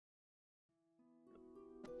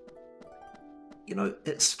You know,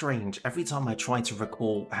 it's strange. Every time I try to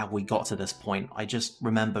recall how we got to this point, I just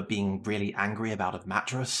remember being really angry about a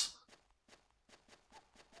mattress.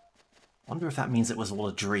 Wonder if that means it was all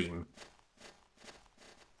a dream.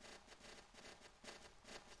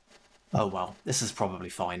 Oh well, this is probably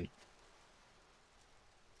fine.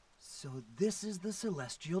 So this is the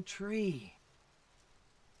celestial tree.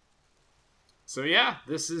 So yeah,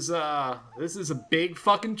 this is a big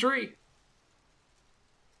fucking tree.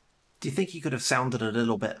 Do you think you could have sounded a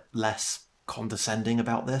little bit less condescending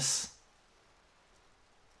about this?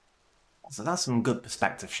 So that's some good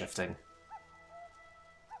perspective shifting.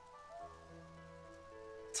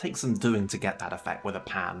 Takes some doing to get that effect with a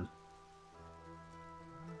pan.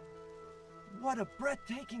 What a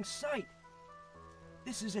breathtaking sight!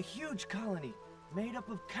 This is a huge colony, made up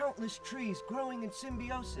of countless trees growing in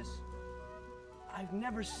symbiosis. I've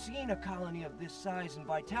never seen a colony of this size and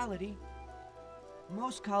vitality.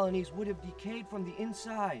 Most colonies would have decayed from the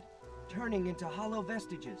inside, turning into hollow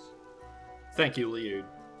vestiges. Thank you, Liud.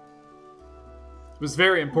 It was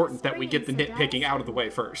very important that we get the nitpicking out of the way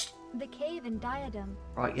first. The cave and diadem.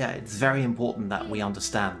 Right, yeah, it's very important that we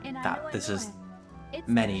understand that this is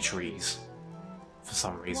many trees. For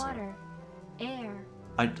some reason. Water, air.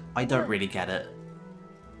 I don't really get it.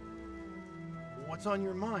 What's on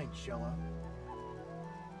your mind, Shella?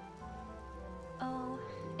 Oh,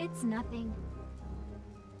 it's nothing.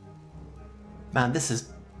 Man, this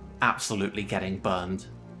is absolutely getting burned.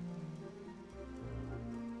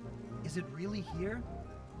 Is it really here?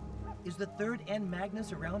 Is the third N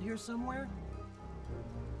Magnus around here somewhere?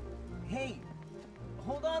 Hey,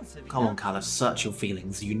 hold on, Savina. Come on, Callus, search your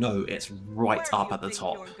feelings. You know it's right Where up do at you the think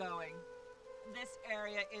top. you're going? This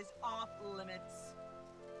area is off limits.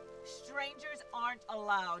 Strangers aren't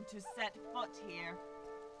allowed to set foot here.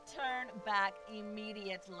 Turn back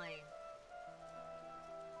immediately.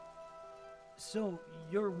 So,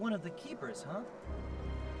 you're one of the keepers, huh?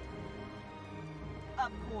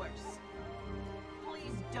 Of course.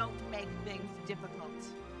 Please don't make things difficult.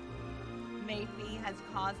 Mayfie has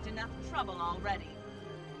caused enough trouble already.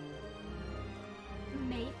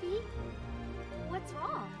 Mayfie? What's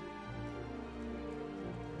wrong?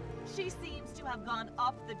 She seems to have gone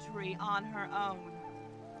up the tree on her own.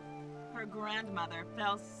 Her grandmother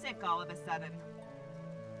fell sick all of a sudden.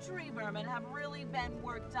 Tree vermin have really been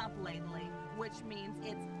worked up lately, which means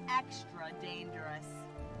it's extra dangerous.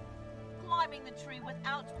 Climbing the tree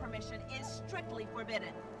without permission is strictly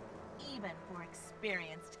forbidden, even for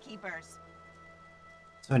experienced keepers.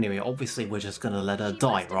 So anyway, obviously we're just gonna let her She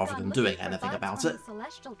die must have rather gone than looking doing for anything bugs about from it. the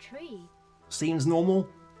celestial tree. Seems normal.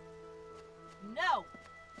 No!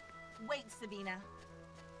 Wait, Savina.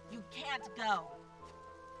 You can't go.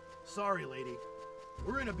 Sorry, lady.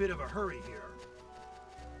 We're in a bit of a hurry here.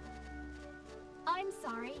 I'm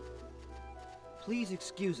sorry. Please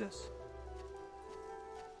excuse us.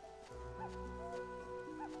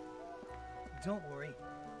 Don't worry.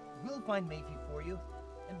 We'll find Mayfie for you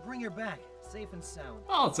and bring her back, safe and sound.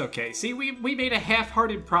 Oh, it's okay. See, we made a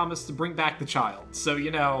half-hearted promise to bring back the child, so,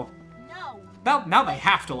 you know, No! now they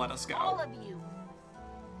have to let us All go. of you!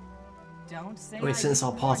 Don't say Anyway, I since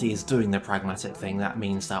our didn't party warn is doing the pragmatic thing, that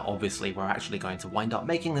means that obviously we're actually going to wind up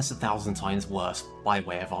making this 1,000 times worse by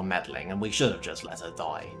way of our meddling, and we should have just let her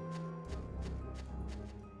die.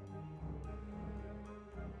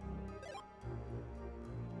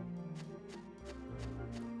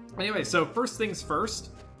 Anyway, so first things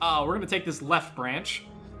first, we're going to take this left branch,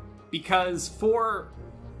 because for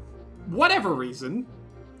whatever reason,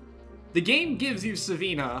 the game gives you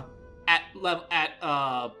Savina at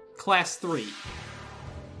class 3.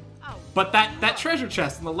 Oh, But that treasure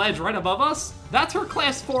chest on the ledge right above us, that's her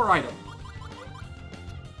class 4 item.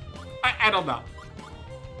 I don't know.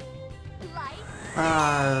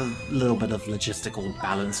 A little bit of logistical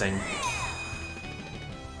balancing.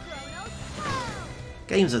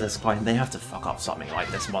 Games of this kind, they have to fuck up something like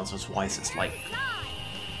this once or twice. It's like,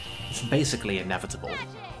 it's basically inevitable.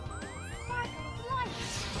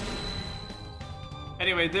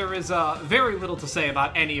 Anyway, there is very little to say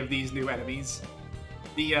about any of these new enemies.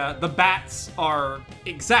 The bats are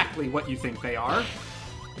exactly what you think they are.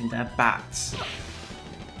 And they're bats.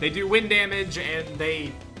 They do wind damage, and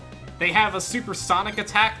they have a supersonic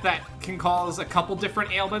attack that can cause a couple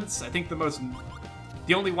different ailments. I think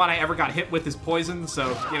the only one I ever got hit with is poison,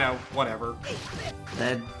 so, you know, whatever.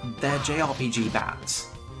 They're JRPG bats.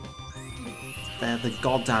 They're the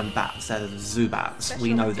goddamn bats. They're the Zubats.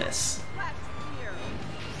 We know this.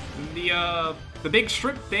 The big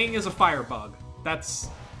shrimp thing is a firebug.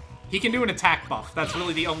 He can do an attack buff. That's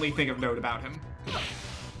really the only thing of note about him.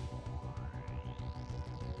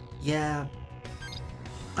 Yeah.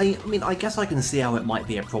 I mean, I guess I can see how it might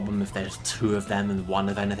be a problem if there's two of them and one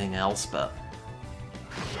of anything else, but...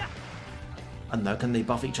 I don't know, can they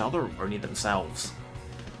buff each other or only themselves?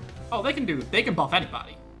 Oh, they can buff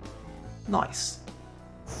anybody. Nice.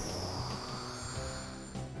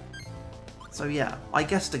 So yeah, I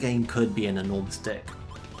guess the game could be an enormous dick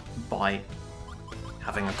by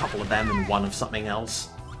having a couple of them and one of something else.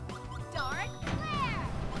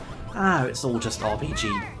 Ah, it's all just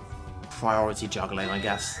RPG priority juggling, I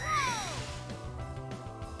guess.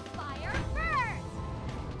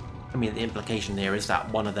 I mean, the implication here is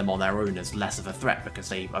that one of them on their own is less of a threat because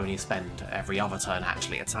they only spend every other turn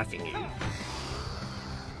actually attacking you.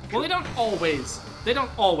 Well, they don't always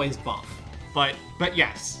buff, but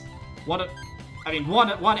yes,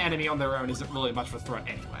 one enemy on their own isn't really much of a threat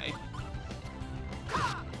anyway.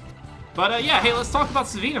 But yeah, hey, let's talk about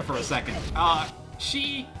Savina for a second.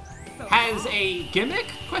 She has a gimmick,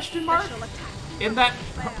 question mark, in that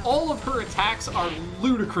all of her attacks are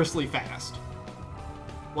ludicrously fast.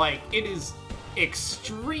 Like, it is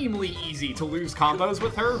extremely easy to lose combos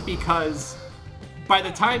with her because by the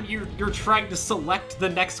time you're trying to select the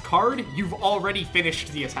next card, you've already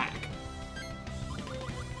finished the attack.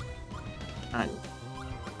 And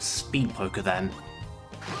speed poker then.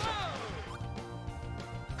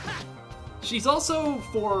 She's also,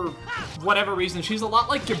 for whatever reason, she's a lot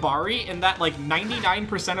like Jabari in that, like,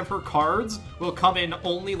 99% of her cards will come in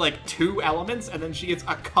only, like, 2 elements, and then she gets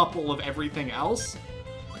a couple of everything else.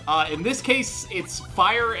 In this case, it's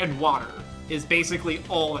fire and water is basically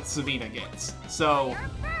all that Savina gets. So,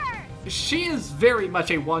 she is very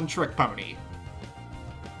much a one-trick pony.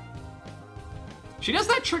 She does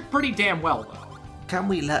that trick pretty damn well, though. Can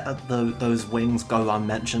we let those wings go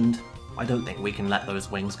unmentioned? I don't think we can let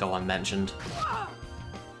those wings go unmentioned.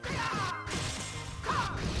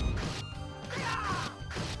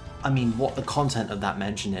 I mean, what the content of that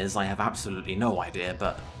mention is, I have absolutely no idea,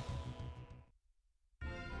 but...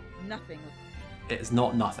 Nothing. It's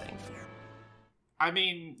not nothing. I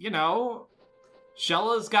mean, you know,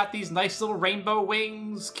 Shella's got these nice little rainbow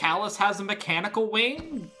wings, Callus has a mechanical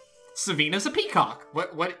wing, Savina's a peacock.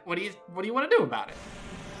 What do you want to do about it?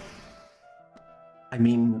 I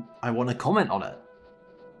mean, I want to comment on it.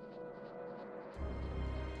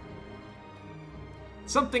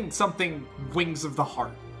 Something wings of the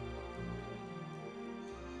heart.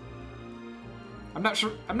 I'm not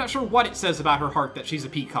sure what it says about her heart that she's a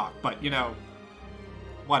peacock, but you know,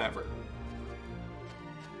 whatever.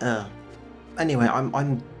 Anyway,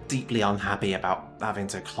 I'm deeply unhappy about having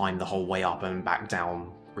to climb the whole way up and back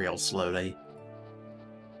down real slowly.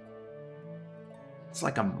 It's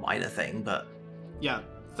like a minor thing, but... Yeah,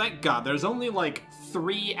 thank God. There's only like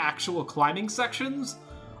 3 actual climbing sections,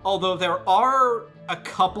 although there are a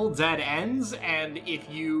couple dead ends, and if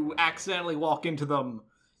you accidentally walk into them,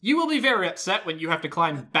 you will be very upset when you have to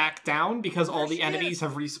climb back down because all the enemies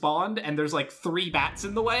have respawned and there's like 3 bats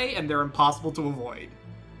in the way and they're impossible to avoid.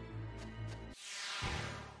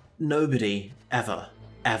 Nobody ever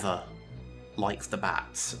likes the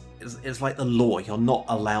bats. It's like the law, you're not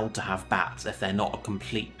allowed to have bats if they're not a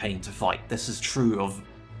complete pain to fight. This is true of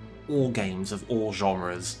all games of all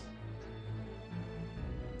genres.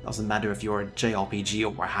 Doesn't matter if you're a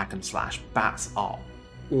JRPG or a hack and slash, bats are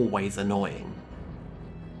always annoying.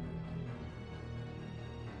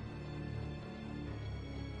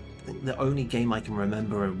 I think the only game I can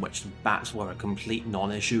remember in which bats were a complete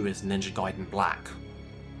non-issue is Ninja Gaiden Black.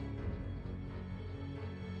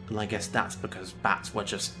 And I guess that's because bats were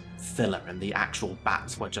just filler and the actual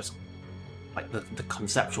bats were just... like, the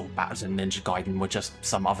conceptual bats in Ninja Gaiden were just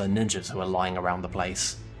some other ninjas who were lying around the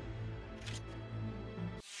place.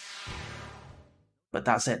 But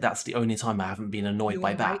that's it, that's the only time I haven't been annoyed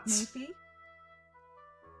by bats. Right,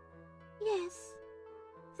 Yes.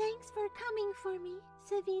 Thanks for coming for me,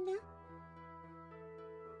 Savina.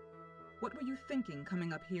 what were you thinking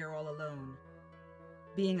coming up here all alone?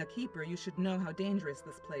 Being a keeper, you should know how dangerous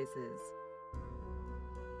this place is.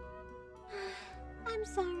 I'm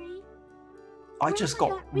sorry. I just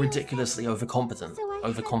got ridiculously overconfident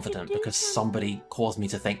because somebody caused me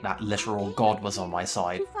to think that literal god was on my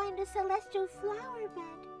side. To find a celestial flower bed.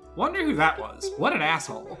 Wonder who that was. What an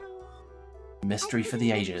asshole. Mystery for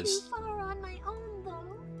the ages. Too far on my own,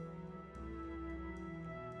 though.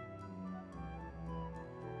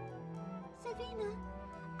 Savina,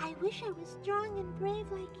 I wish I was strong and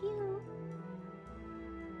brave like you.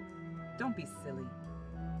 Don't be silly.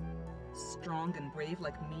 Strong and brave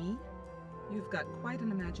like me? You've got quite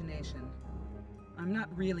an imagination. I'm not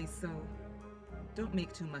really, so don't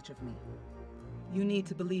make too much of me. You need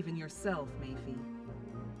to believe in yourself, Mayfie,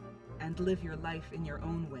 and live your life in your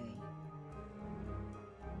own way.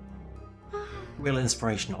 Real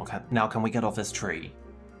inspirational. Now can we get off this tree?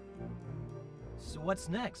 So what's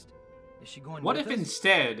next? Is she going What with if us?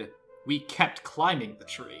 instead we kept climbing the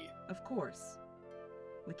tree? Of course.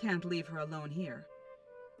 We can't leave her alone here.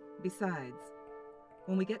 Besides,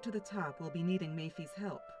 when we get to the top, we'll be needing Mayfie's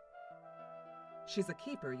help. She's a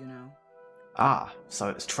keeper, you know. Ah, so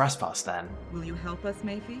it's trespass then. Will you help us,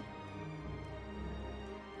 Mayfie?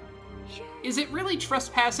 Sure. Is it really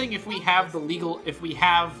trespassing if we have the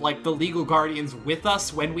legal guardians with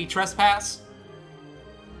us when we trespass?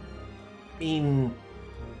 I mean,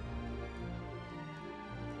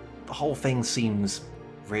 the whole thing seems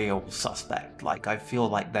real suspect. Like, I feel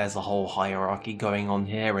like there's a whole hierarchy going on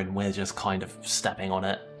here and we're just kind of stepping on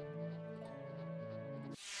it.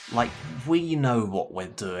 Like, we know what we're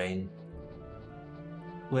doing.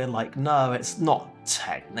 We're like, no, it's not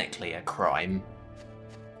technically a crime.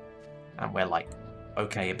 And we're like,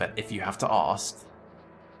 okay, but if you have to ask,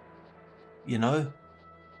 you know?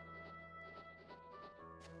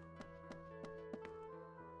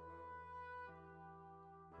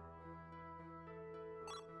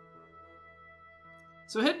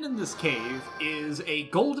 So hidden in this cave is a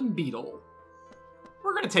golden beetle.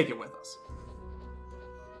 We're gonna take it with us.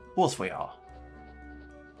 Of course we are.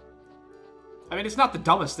 I mean, it's not the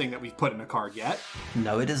dumbest thing that we've put in a card yet.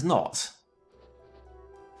 No, it is not.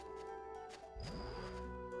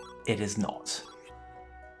 It is not.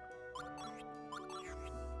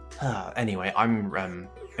 Anyway, I'm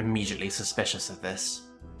immediately suspicious of this.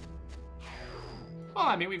 Well,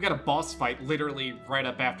 I mean, we've got a boss fight literally right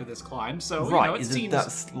up after this climb, so, Right, you know, it seems...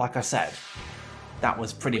 that's, like I said, that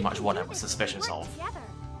was pretty much what I was suspicious Work of. together.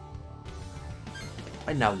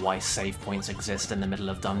 I know why save points exist in the middle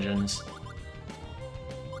of dungeons.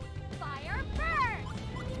 Fire burn!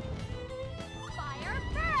 Fire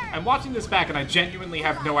burn! I'm watching this back and I genuinely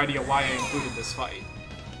have no idea why I included this fight.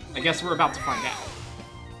 I guess we're about to find out.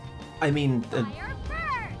 I mean, Fire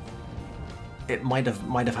burn! it might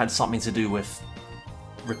have had something to do with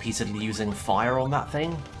repeatedly using fire on that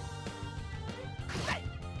thing.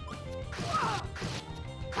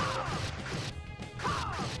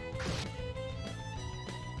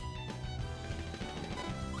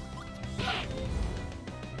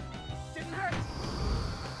 Didn't hurt.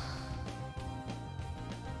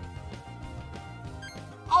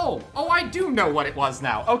 Oh, I do know what it was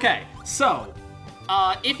now. Okay, so,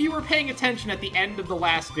 if you were paying attention at the end of the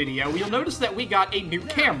last video, you'll notice that we got a new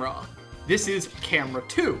camera. This is camera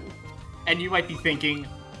 2. And you might be thinking,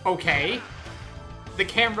 okay, the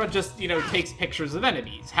camera just, you know, takes pictures of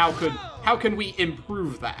enemies. How can we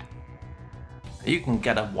improve that? You can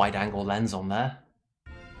get a wide-angle lens on there.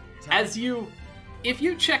 If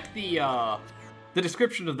you check the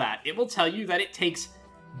description of that, it will tell you that it takes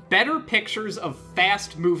better pictures of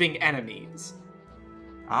fast-moving enemies.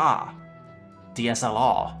 Ah,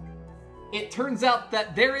 DSLR. It turns out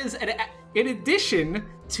that there is, in addition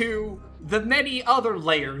to the many other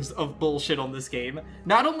layers of bullshit on this game,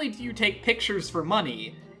 not only do you take pictures for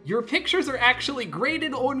money, your pictures are actually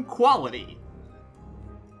graded on quality.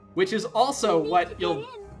 Which is also what you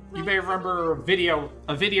may remember a video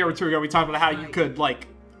or two ago we talked about how you could, like,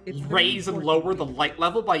 raise and lower the light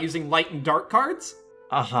level by using light and dark cards.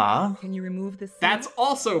 Uh-huh. Can you remove this? That's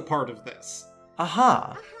also part of this.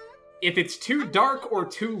 Uh-huh. If it's too dark or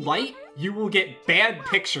too light, you will get bad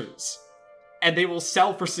pictures. And they will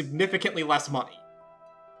sell for significantly less money.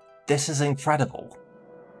 This is incredible.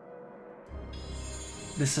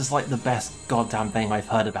 This is like the best goddamn thing I've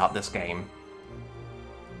heard about this game.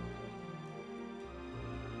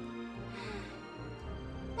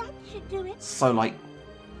 That should do it. So, like,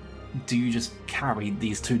 do you just carry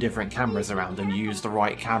these two different cameras around and use the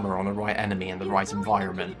right camera on the right enemy in the right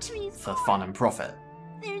environment for fun and profit?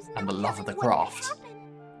 There's And no the love of the telling what could craft. happen.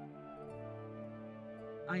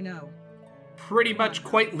 I know. Pretty much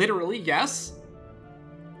quite literally, yes.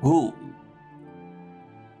 Ooh.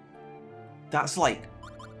 That's like...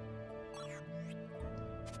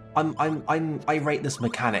 I rate this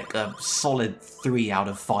mechanic a solid 3 out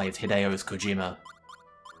of 5 Hideo's Kojima.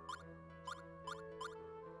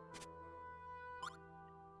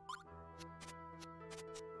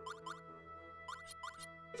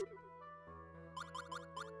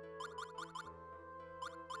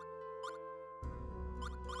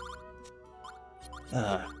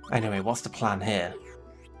 Anyway, what's the plan here?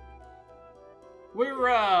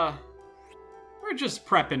 We're just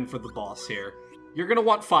prepping for the boss here. You're gonna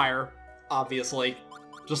want fire, obviously.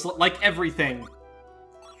 Just like everything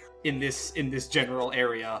in this general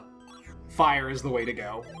area, fire is the way to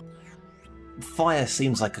go. Fire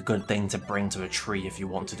seems like a good thing to bring to a tree if you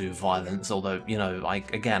want to do violence, although, you know,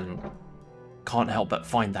 like, again, can't help but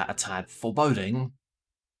find that a tad foreboding.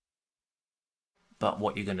 But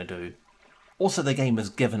what you're gonna do? Also, the game has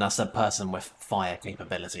given us a person with fire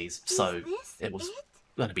capabilities, so it was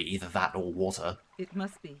gonna be either that or water. It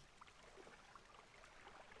must be.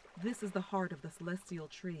 This is the heart of the celestial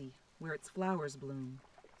tree, where its flowers bloom.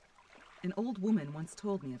 An old woman once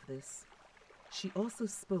told me of this. She also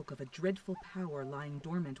spoke of a dreadful power lying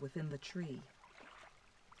dormant within the tree.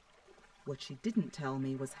 What she didn't tell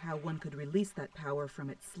me was how one could release that power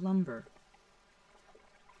from its slumber.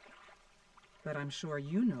 But I'm sure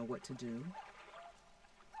you know what to do.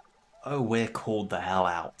 Oh, we're called the hell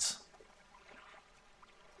out.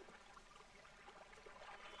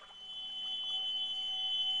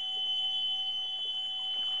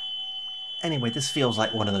 Anyway, this feels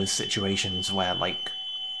like one of those situations where, like,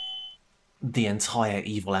 the entire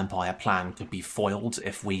Evil Empire plan could be foiled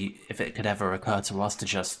if it could ever occur to us to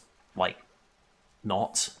just, like,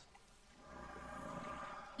 not.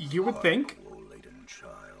 You would think.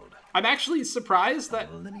 I'm actually surprised that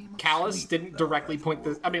Callus didn't directly point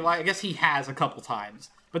this. I mean, like, I guess he has a couple times.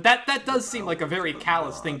 But that does seem like a very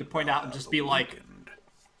Callus thing to point out and just be like,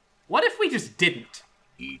 what if we just didn't?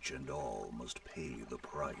 Each and all must pay the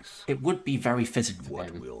price. It would be very fitting for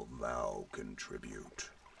What him. will thou contribute?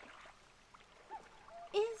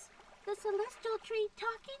 Is the celestial tree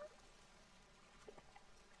talking?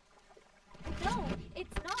 No,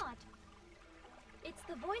 it's not. It's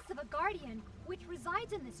the voice of a guardian, which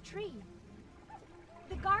resides in this tree.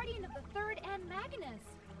 The guardian of the third and Magnus.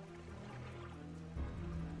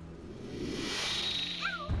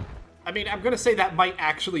 I mean, I'm gonna say that might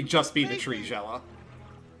actually just be the tree, Jella.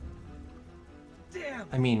 Damn!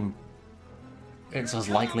 I mean, it's as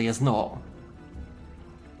likely as not.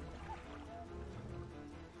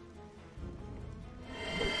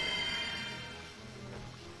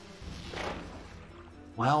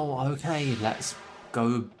 Well, okay, let's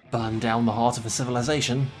go burn down the heart of a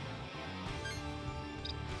civilization.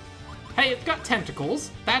 Hey, it's got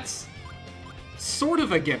tentacles. That's sort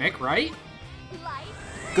of a gimmick, right? Light,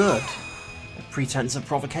 Good. A pretense of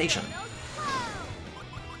provocation. Chronos,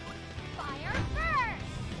 flow. Fire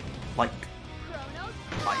first. Like, Chronos,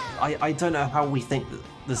 flow. I don't know how we think that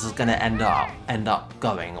this is going to end up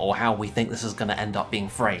going, or how we think this is going to end up being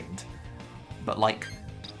framed. But like,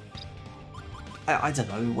 I don't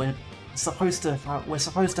know. We're supposed to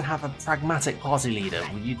have a pragmatic party leader.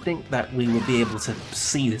 You'd think that we would be able to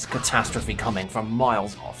see this catastrophe coming from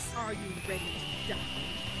miles off. Are you ready to die?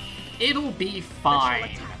 It'll be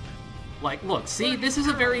fine. Like, look, see, this is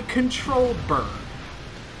a very controlled burn.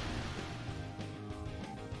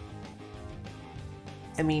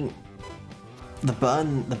 I mean, the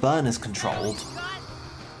burn is controlled,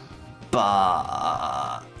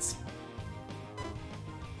 but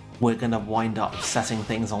we're gonna wind up setting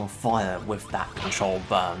things on fire with that controlled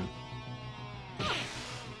burn.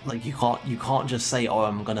 Like, you can't just say, oh,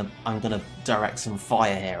 I'm gonna direct some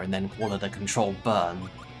fire here and then call it a controlled burn.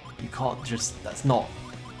 You can't just, that's not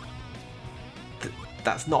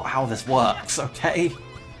how this works, okay?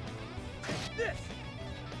 This!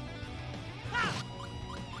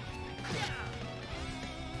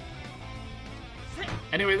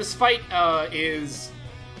 Anyway, this fight is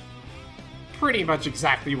pretty much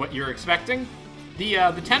exactly what you're expecting.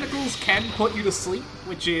 The tentacles can put you to sleep,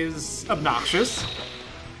 which is obnoxious.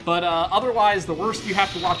 But otherwise, the worst you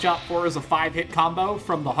have to watch out for is a 5-hit combo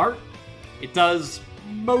from the heart. It does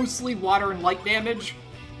mostly water and light damage,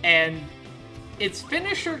 and its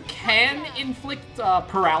finisher can inflict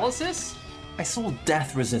paralysis. I saw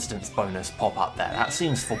death resistance bonus pop up there. That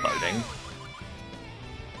seems foreboding.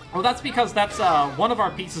 Well, that's because that's one of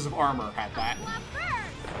our pieces of armor had that.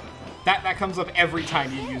 That comes up every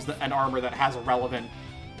time you use an armor that has a relevant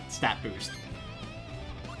stat boost.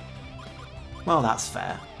 Well, that's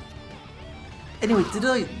fair. Anyway,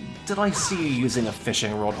 did I see you using a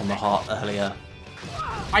fishing rod on the heart earlier?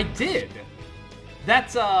 I did.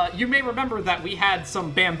 That's you may remember that we had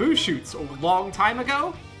some bamboo shoots a long time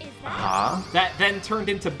ago Ah. that then turned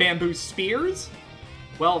into bamboo spears.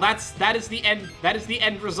 Well, that is the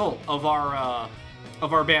end result of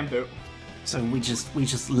our bamboo. So we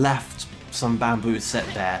just left some bamboo sit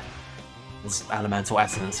there as elemental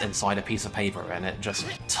essence inside a piece of paper, and it just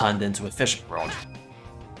turned into a fishing rod.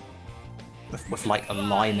 With like a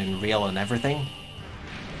line and reel and everything.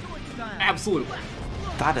 Absolutely.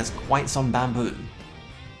 That is quite some bamboo.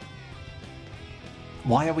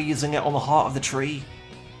 Why are we using it on the heart of the tree?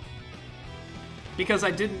 Because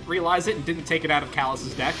I didn't realize it and didn't take it out of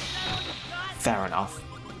Callus's deck. Fair enough.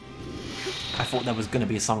 I thought there was going to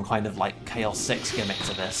be some kind of like Chaos 6 gimmick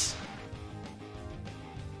to this.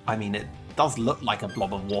 I mean, it does look like a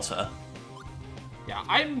blob of water. Yeah,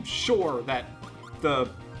 I'm sure that the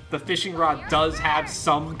fishing rod does have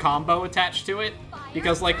some combo attached to it,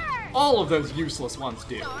 because, like, all of those useless ones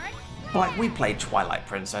do. Like, we played Twilight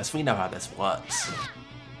Princess, we know how this works.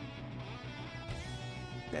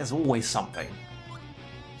 There's always something.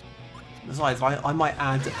 Besides, I might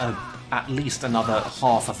add at least another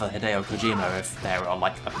half of a Hideo Kojima if there are,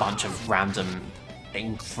 like, a bunch of random,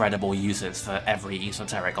 incredible uses for every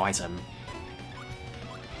esoteric item.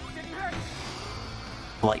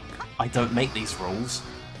 Like, I don't make these rules.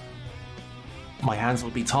 My hands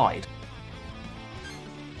would be tied.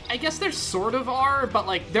 I guess there sort of are, but,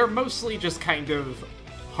 like, they're mostly just kind of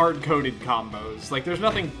hard-coded combos. Like, there's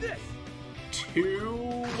nothing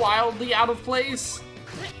too wildly out of place.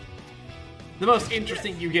 The most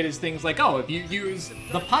interesting you get is things like, oh, if you use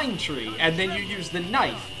the pine tree and then you use the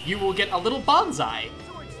knife, you will get a little bonsai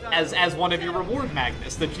as one of your reward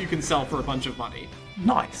magnets that you can sell for a bunch of money.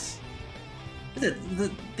 Nice.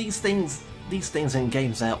 These things in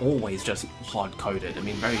games, they're always just hard-coded. I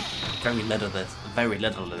mean, very little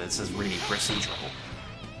of this is really procedural.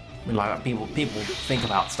 I mean, like, people think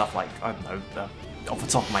about stuff like, I don't know, off the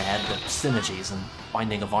top of my head, the synergies and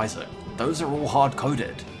Binding of Isaac. Those are all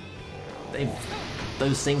hard-coded.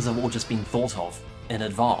 Those things have all just been thought of in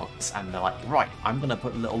advance, and they're like, right, I'm going to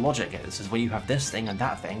put a little logic in. This is where you have this thing and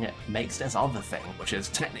that thing, it makes this other thing, which is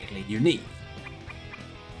technically unique.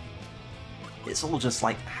 It's all just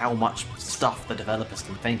like how much stuff the developers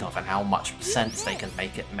can think of and how much sense they can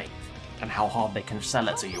make it make, and how hard they can sell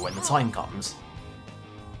it to you when the time comes.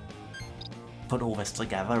 Put all this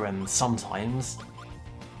together and sometimes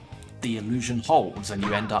the illusion holds and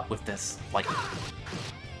you end up with this, like,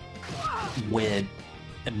 weird,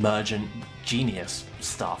 emergent genius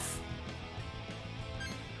stuff.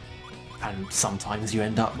 And sometimes you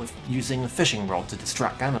end up with using a fishing rod to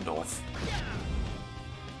distract Ganondorf.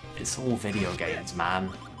 It's all video games,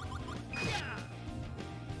 man.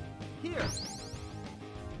 Here.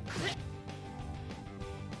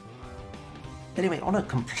 Anyway, on a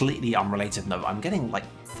completely unrelated note, I'm getting, like,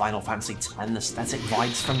 Final Fantasy X aesthetic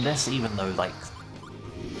vibes from this, even though, like,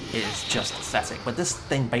 it is just aesthetic. But this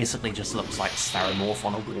thing basically just looks like Stereomorph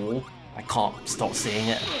on a wall. I can't stop seeing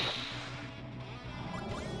it.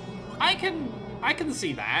 I can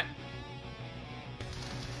see that.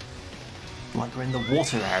 Like, we're in the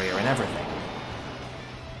water area and everything.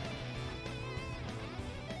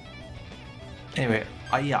 Anyway,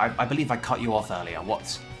 I believe I cut you off earlier.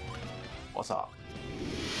 What's up?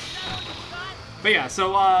 But yeah,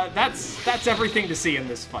 so that's everything to see in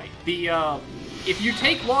this fight. If you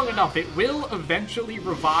take long enough, it will eventually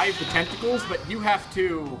revive the tentacles, but you have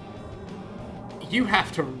to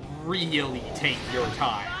really take your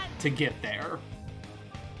time to get there.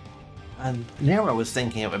 And Nero was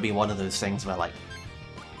thinking it would be one of those things where, like,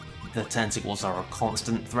 the tentacles are a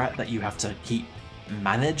constant threat that you have to keep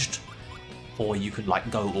managed, or you could,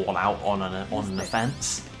 like, go all out on an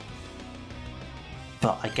offense.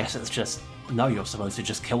 But I guess it's just, no, you're supposed to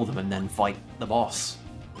just kill them and then fight the boss.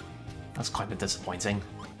 That's kind of disappointing.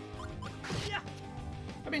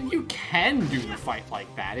 I mean, you can do the fight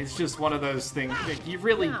like that. It's just one of those things that you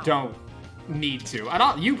really don't need to.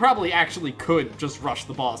 And you probably actually could just rush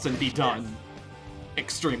the boss and be done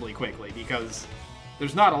extremely quickly, because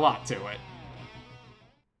there's not a lot to it.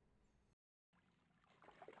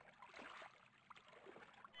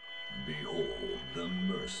 Behold the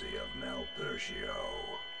mercy of Malpertio.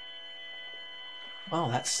 Well,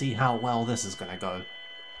 let's see how well this is gonna go.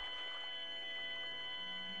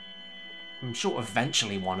 I'm sure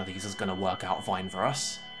eventually one of these is gonna work out fine for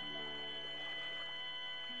us.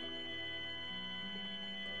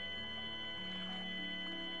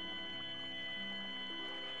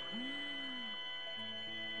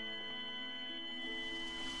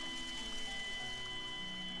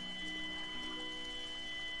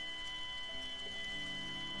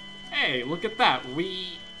 Hey, look at that.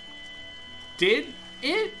 We did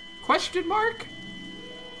it? Question mark?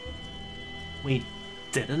 We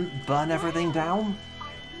didn't burn everything down? Are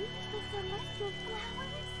these the celestial flowers?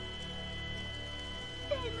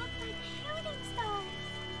 They look like shooting stars.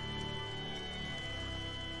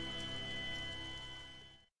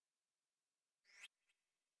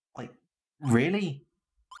 Like, really?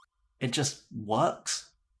 It just works?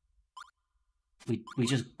 We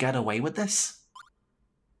just get away with this?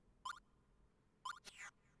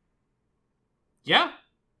 Yeah.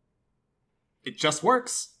 It just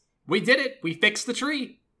works. We did it. We fixed the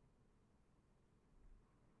tree.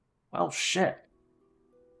 Well, shit.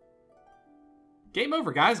 Game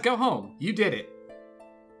over, guys. Go home. You did it.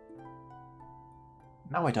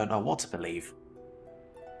 Now I don't know what to believe.